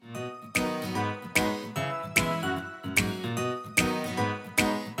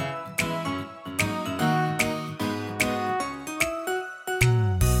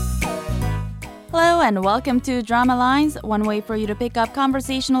everyone! Welcome to Drama Lines, one way for you to pick up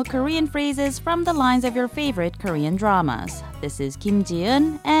conversational Korean phrases from the lines of your favorite Korean dramas. This is Kim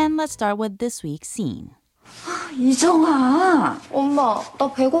Ji-eun, and let's start with this week's scene. 이정아, 엄마,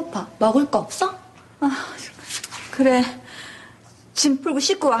 나 배고파. 먹을 거 없어? 그래. 짐 풀고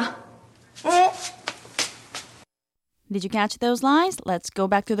씻고 와. 응? Did you catch those lines? Let's go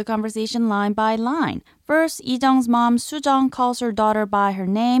back to the conversation line by line. First, Lee-jung's mom, Soo-jung, calls her daughter by her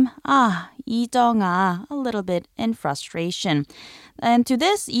name. Lee-jung아, a little bit in frustration. And to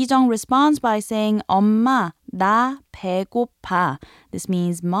this, Lee-jung responds by saying, 엄마, 나 배고파. This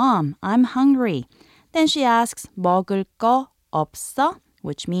means, Mom, I'm hungry. Then she asks, 먹을 거 없어?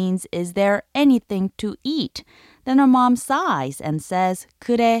 Which means, is there anything to eat? Then her mom sighs and says,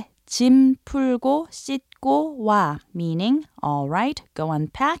 그래, 짐 풀고 씻고 와, meaning, all right, go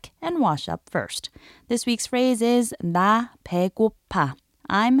unpack and wash up first. This week's phrase is 나 배고파.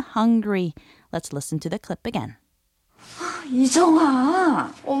 I'm hungry. Let's listen to the clip again.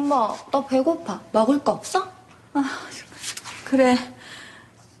 이정아. 엄마, 나 배고파. 먹을 거 없어? 그래.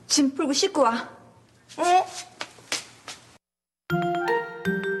 짐 풀고 씻고 와. 응?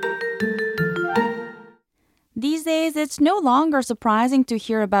 These days, it's no longer surprising to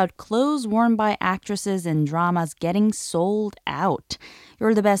hear about clothes worn by actresses in dramas getting sold out.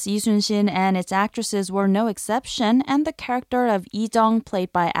 You're the Best Lee Sun-shin and its actresses were no exception, and the character of Lee-jung,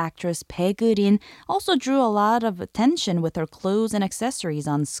 played by actress Bae Keurin, also drew a lot of attention with her clothes and accessories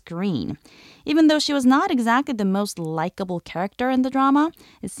on screen. Even though she was not exactly the most likable character in the drama,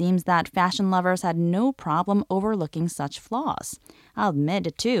 it seems that fashion lovers had no problem overlooking such flaws. I'll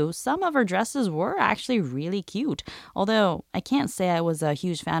admit, too, some of her dresses were actually really cute, although I can't say I was a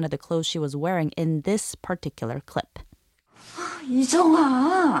huge fan of the clothes she was wearing in this particular clip.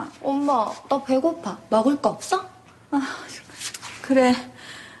 이정아. 엄마, 나 배고파. 먹을 거 없어? 그래.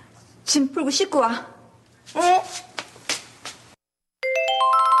 짐 풀고 씻고 와. 응?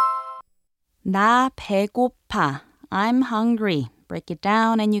 나 배고파. I'm hungry. Break it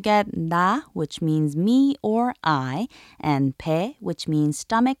down and you get 나, which means me or I, and 배, which means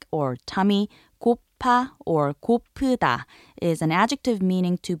stomach or tummy. 고파 or 고프다 is an adjective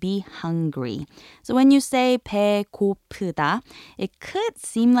meaning to be hungry. So when you say 배고프다, it could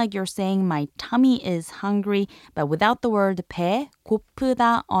seem like you're saying my tummy is hungry, but without the word 배,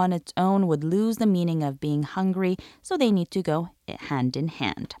 고프다 on its own would lose the meaning of being hungry, so they need to go hand in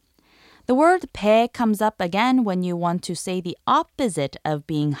hand. The word 배 comes up again when you want to say the opposite of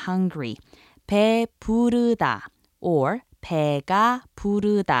being hungry. 배부르다 or 배가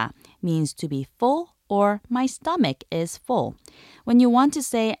부르다 means to be full or my stomach is full. When you want to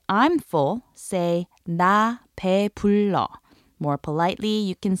say I'm full, say 나 배불러. More politely,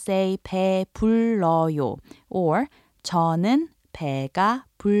 you can say 배불러요 or 저는 배가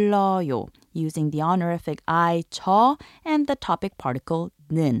불러요 using the honorific I, 저, and the topic particle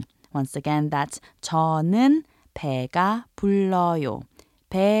는. Once again, that's 저는 배가 불러요.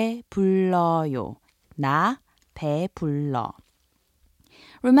 배 불러요. 나 배 불러.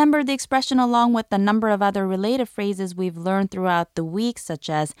 Remember the expression along with a number of other related phrases we've learned throughout the week, such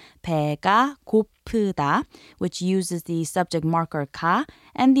as 배가 고프다, which uses the subject marker 가,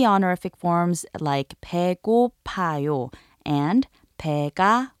 and the honorific forms like 배고파요 and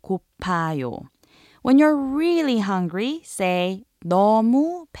배가 고파요. When you're really hungry, say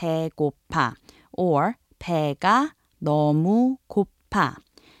너무 배고파 or 배가 너무 고파.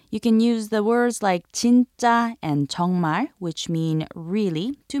 You can use the words like 진짜 and 정말, which mean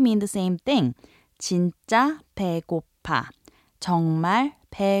really, to mean the same thing. 진짜 배고파, 정말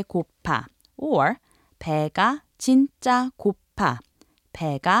배고파, or 배가 진짜 고파,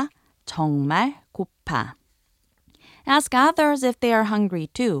 배가 정말 고파. Ask others if they are hungry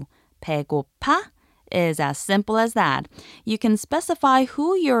too. 배고파 is as simple as that. You can specify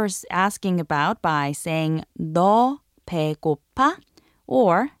who you're asking about by saying 너 배고파?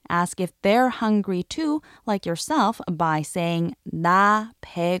 Or ask if they're hungry too, like yourself, by saying 나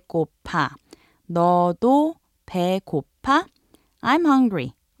배고파. 너도 배고파? I'm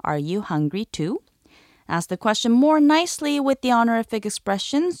hungry. Are you hungry too? Ask the question more nicely with the honorific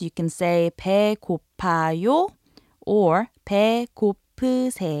expressions. You can say 배고파요 or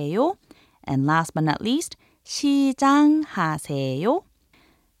배고프세요. And last but not least, 시장하세요.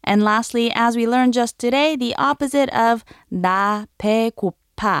 And lastly, as we learned just today, the opposite of 나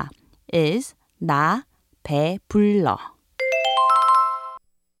배고파 is 나 배불러.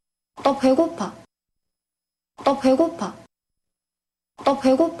 나 배고파. 나 배고파. 나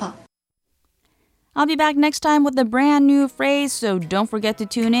배고파. I'll be back next time with a brand new phrase, so don't forget to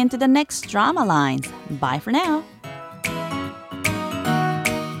tune in to the next Drama Lines. Bye for now.